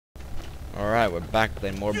Alright, we're back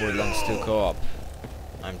playing more Borderlands 2 co-op.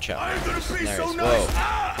 I'm Chatmak. Whoa.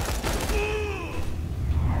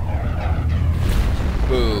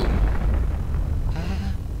 Boom.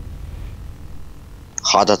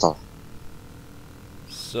 Hadata.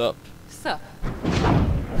 Sup. Sup.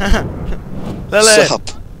 Lily! Sup.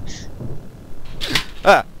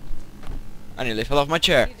 Ah! I nearly fell off my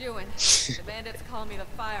chair. What are you doing? The bandits call me the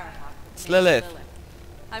Firehawk. It's Lilith.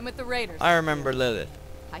 I'm with the Raiders. I remember Lilith.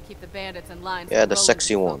 I keep the bandits in line. Yeah, so the Roland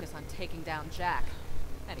sexy can one. Focus on taking down Jack.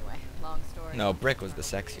 Anyway, long story. No, Brick was the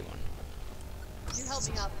sexy one. You help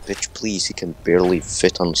me out. Bitch, please, he can barely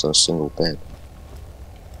fit on a single bed.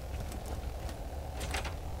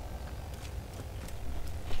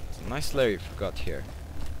 It's a nice layer you forgot here.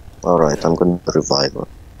 Alright, I'm gonna revive her.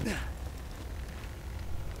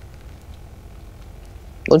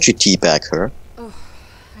 Don't you teabag her? Oh,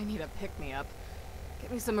 I need a pick-me-up.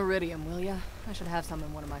 Get me some iridium, will ya? I should have some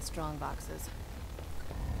in one of my strong boxes.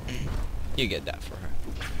 You get that for her.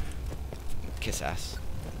 Kiss ass.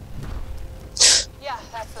 Yeah,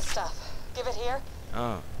 that's the stuff. Give it here.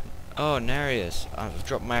 Oh. Oh, Nereus. I've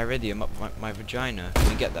dropped my iridium up my vagina.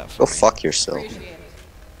 Can you get that for Go me? fuck yourself. Appreciate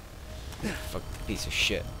it. Fuck piece of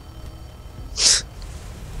shit.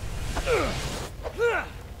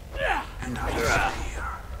 And I am here,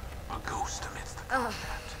 a ghost amidst the combat,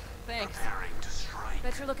 Thanks. preparing to strike.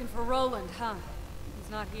 Bet you're looking for Roland, huh?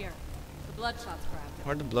 He's not here. The Bloodshots grabbed him.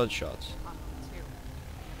 Where are the bloodshots? On too.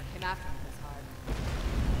 Never came after him this hard.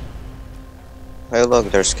 Hey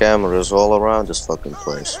look, there's cameras all around this fucking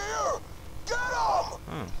place. Oh.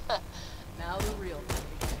 Now the real thing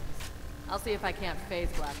begins. I'll see if I can't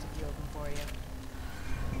phase blast a few of them for you.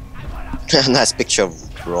 Nice picture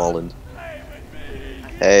of Roland.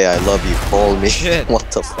 Hey, I love you, call me. Shit.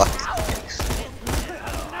 What the fuck?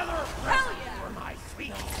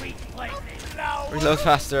 Reload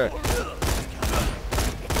faster.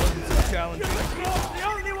 The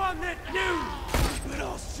only one that knew, but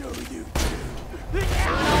I'll show you.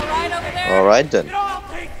 Alright over there? Alright then. It all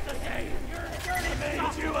tastes the same. I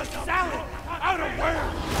made you a salad out of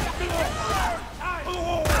worms.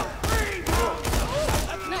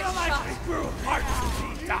 Nice shot. We grew apart since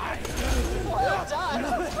he died. Well done.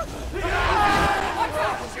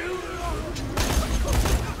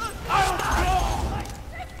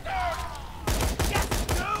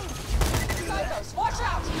 Psychos, watch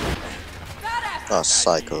out! Badass! Ah,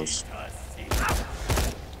 psychos.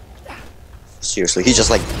 Seriously, he just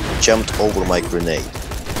like jumped over my grenade.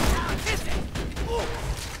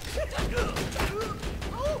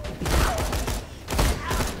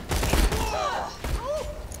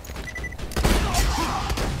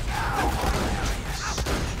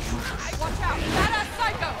 Watch out! Badass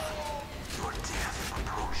psycho! Your death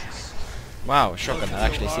approaches. Wow, shotgun, that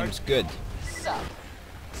actually seems good. Sup?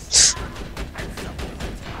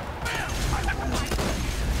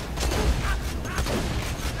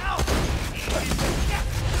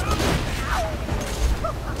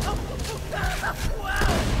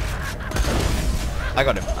 I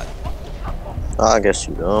got him. I guess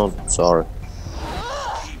you don't. Sorry.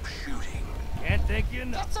 Keep shooting. Can't thank you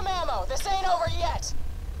enough. Get some ammo. This ain't over yet.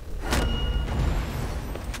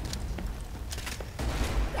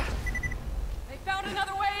 They found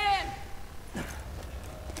another way in.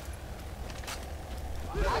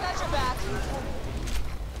 I got your back.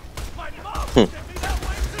 My mom sent me that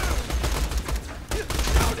way too.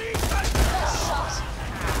 Nice shot.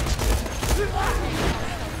 Stand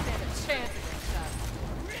a chance against us.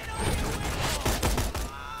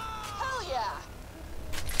 Hell yeah.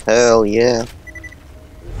 Hell yeah.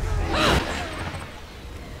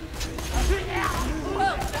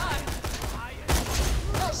 Well done.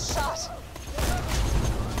 Nice shot.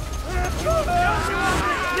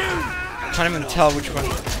 Can't even tell which one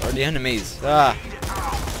are the enemies. Ah.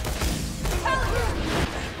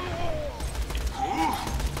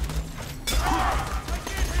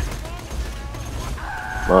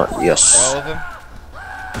 Yes. All of them?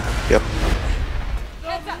 Yep.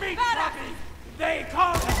 Heads up. Badass. They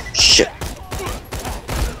call me. Shit.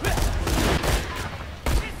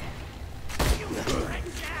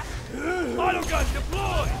 Auto gun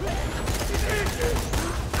deployed.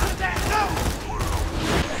 Heads up.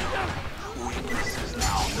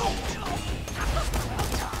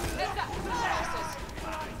 Badasses.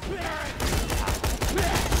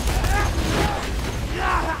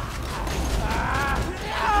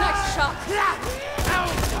 Nice shot.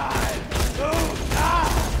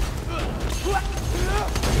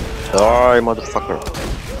 Sorry, motherfucker.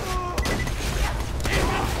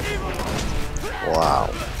 Wow.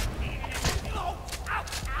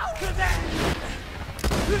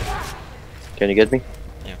 Can you get me?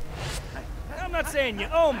 Yeah. saying you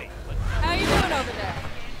owe me. How you doing over there?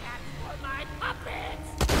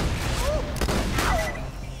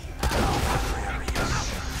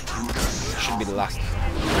 Should be the last.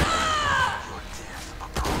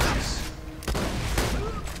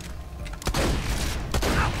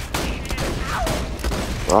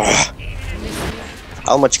 Ah,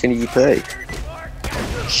 how much can you pay?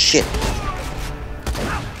 Shit.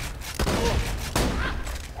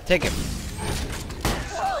 Take him.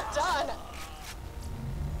 Well done.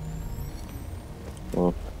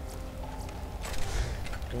 Oh,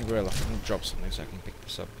 Don't gorilla. I'm gonna drop something so I can pick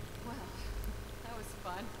this up. Well, that was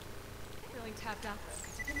fun. Feeling tapped out.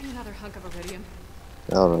 Could you give me another hunk of iridium?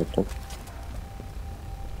 alright then.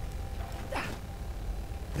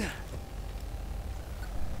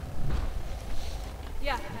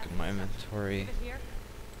 Yeah. Look at my inventory. Leave it here.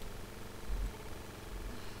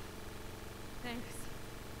 Thanks.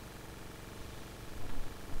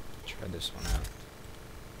 Try this one out.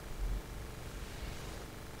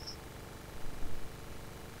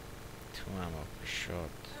 Two ammo per shot.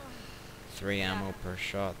 3 ammo per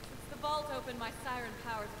shot. Since the vault opened, my siren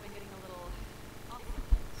powers have been getting a little off.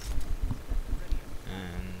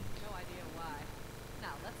 And No idea why.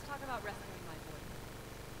 Now, let's talk about rescuing my boyfriend.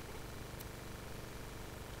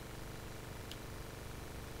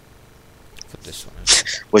 put this one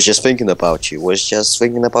in. Was just thinking about you. Was just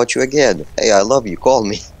thinking about you again. Hey, I love you. Call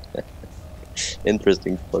me.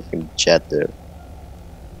 Interesting fucking chat there.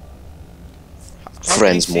 How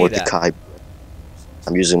Friends can you see that? Mordecai.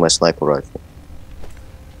 I'm using my sniper rifle.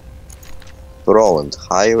 Roland,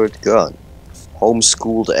 hired gun.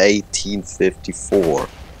 Homeschooled 1854.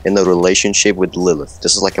 In a relationship with Lilith.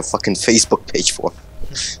 This is like a fucking Facebook page for.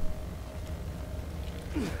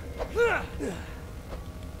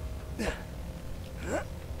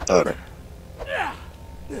 Alright.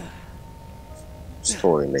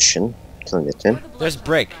 Story mission. Turn it in. There's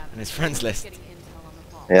Brick and his friends list.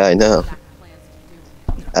 Yeah, I know.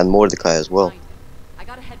 And Mordecai as well. I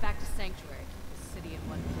gotta head back to Sanctuary. Keep the city in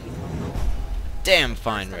one piece. Damn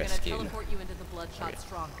fine First, I'm rescue. gonna teleport you into the Bloodshot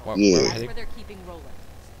stronghold. Where Yeah. are we That's heading? where they're keeping Roland.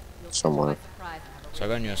 You'll Somewhere. catch him by surprise and have a So I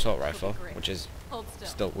got a new race. assault It'll be rifle, great. which is Hold still.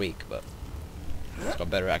 still weak, but it's got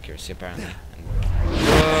better accuracy apparently. And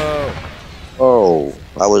whoa! Oh,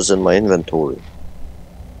 I was in my inventory.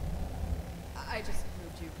 I just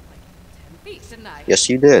moved you like 10 feet, didn't I? Yes,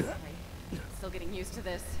 you did. Sorry. Still getting used to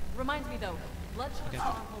this. Reminds me though, Bloodshot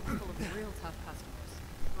stronghold is full of real tough customers.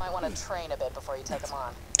 Might want to train a bit before you take them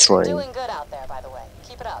on. Train. Doing good out there, by the way.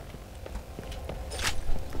 Keep it up.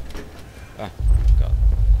 Ah, God.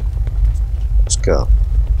 Let's go.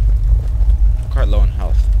 I'm quite low on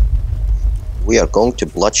health. We are going to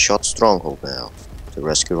Bloodshot Stronghold now to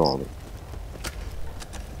rescue Roland.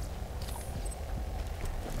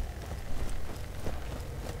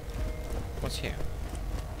 What's here?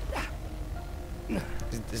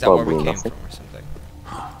 Is that where we Probably came nothing. from or something?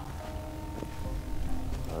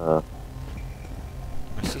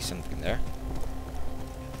 I see something there.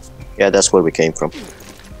 Yeah, that's where we came from.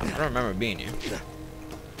 I don't remember being here.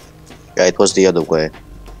 Yeah, it was the other way.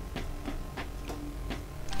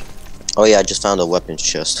 Oh yeah, I just found a weapons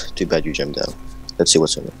chest. Too bad you jumped down. Let's see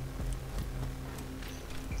what's in it.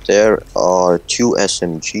 There are 2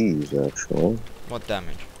 SMGs actually. What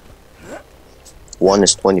damage? One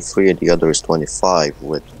is 23 and the other is 25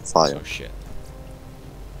 with fire. Oh shit.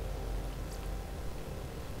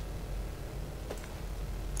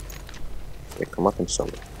 They come up in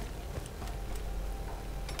summer.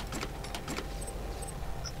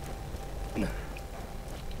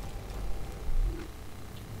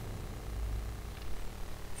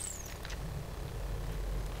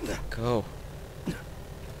 Go.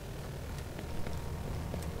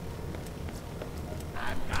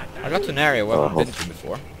 I got to an area where I've been to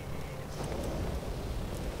before.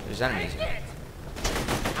 There's enemies here.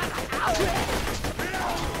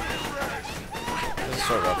 This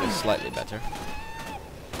sword rifle is slightly better.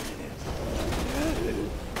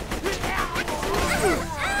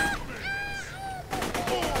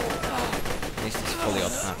 At least it's fully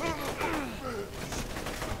automatic.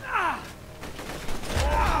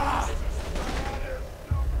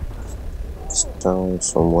 Down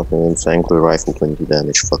somewhat an angry rifle 20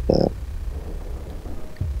 damage, fuck that.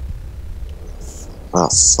 Ah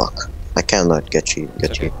fuck. I cannot get you.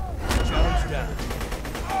 okay.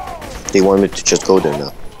 Do you want me to just go there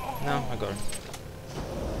now? No, I got it.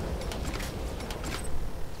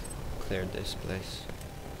 Cleared this place.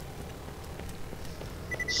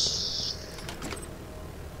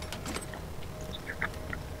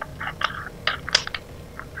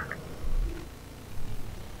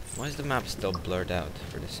 Why is the map still blurred out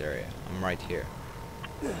for this area? I'm right here.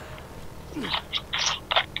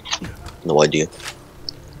 No idea.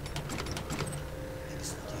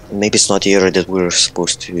 Maybe it's not the area that we're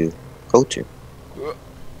supposed to go to.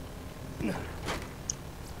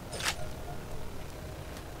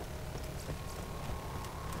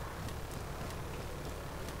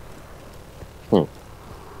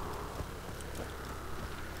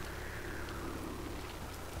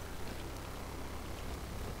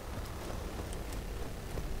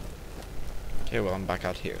 Okay, well, I'm back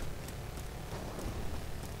out here.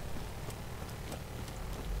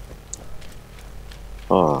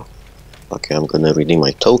 Ah, okay, I'm gonna redeem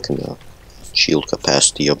my token now. Shield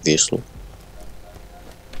capacity, obviously.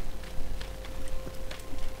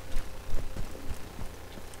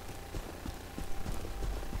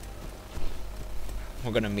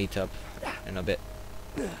 We're gonna meet up in a bit.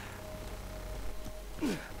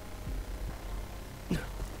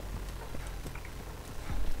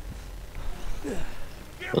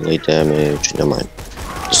 Melee damage, never mind.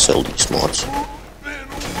 Just sell these mods.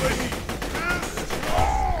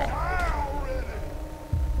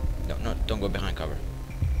 No, don't go behind cover.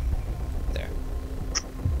 There.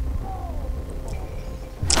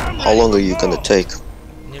 How long are you gonna take?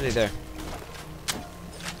 Nearly there.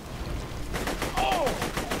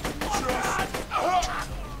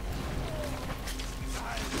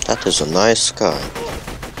 That is a nice sky.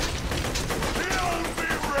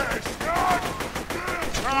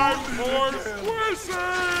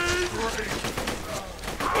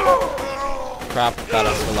 Crap,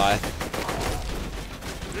 that's Goliath.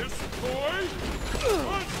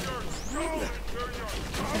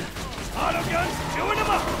 Auto guns chewing them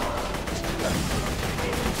up.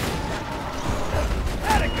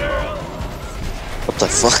 Atta girl. What the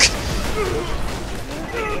fuck?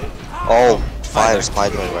 Oh, fire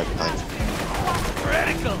spider right behind you.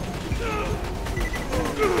 Critical.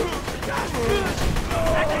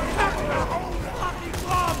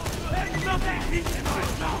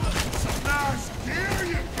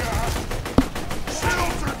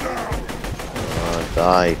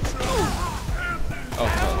 Die. Oh,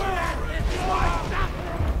 well.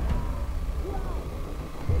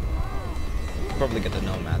 Probably get the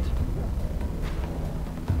nomad.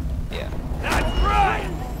 Yeah. That's right.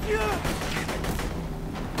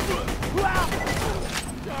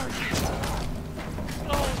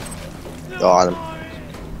 Got him.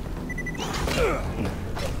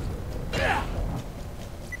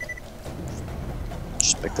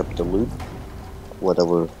 Just pick up the loot.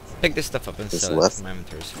 Whatever. Pick this stuff up and Just sell it. left. My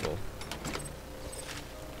inventory's full.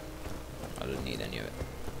 I don't need any of it.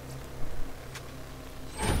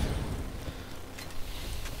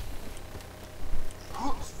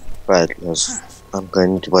 Right, I'm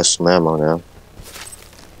going to buy some ammo now.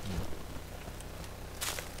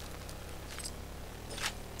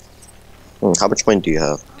 How much money do you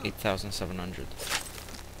have? 8,700.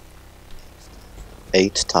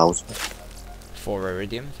 8,000. 4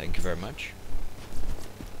 iridium, thank you very much.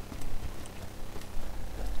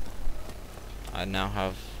 I now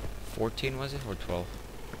have 14, was it? Or 12?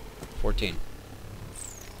 14.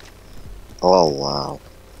 Oh wow.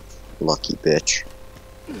 Lucky bitch.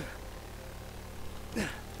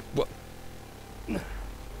 What?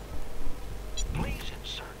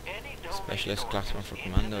 Specialist class 1 for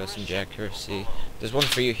commando, SMG accuracy. There's one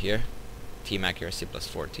for you here. Team accuracy plus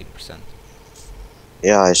 14%.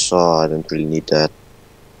 Yeah, I saw. I don't really need that.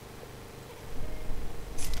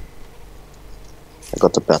 I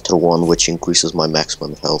got the better one, which increases my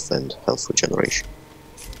maximum health and health regeneration.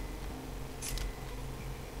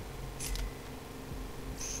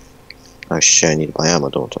 I shit, I need to buy ammo,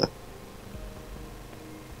 don't I?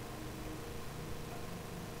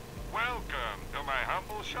 Welcome to my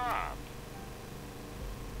humble shop.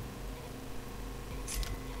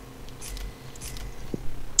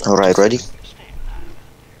 Alright, ready?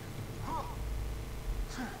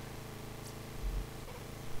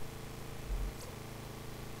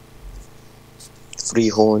 Three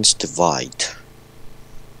horns divide.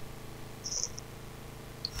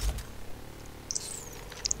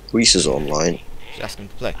 Reese is online. Just ask him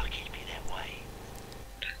to play.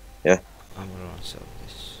 Yeah. I'm gonna sell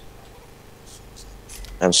this.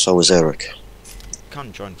 And so is Eric.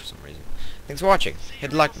 Can't join for some reason. Thanks for watching.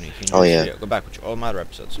 Hit the like button if you enjoyed Oh, this yeah. video. Go back, watch all my other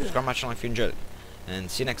episodes. Subscribe to my channel if you enjoyed it.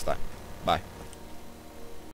 And see you next time. Bye.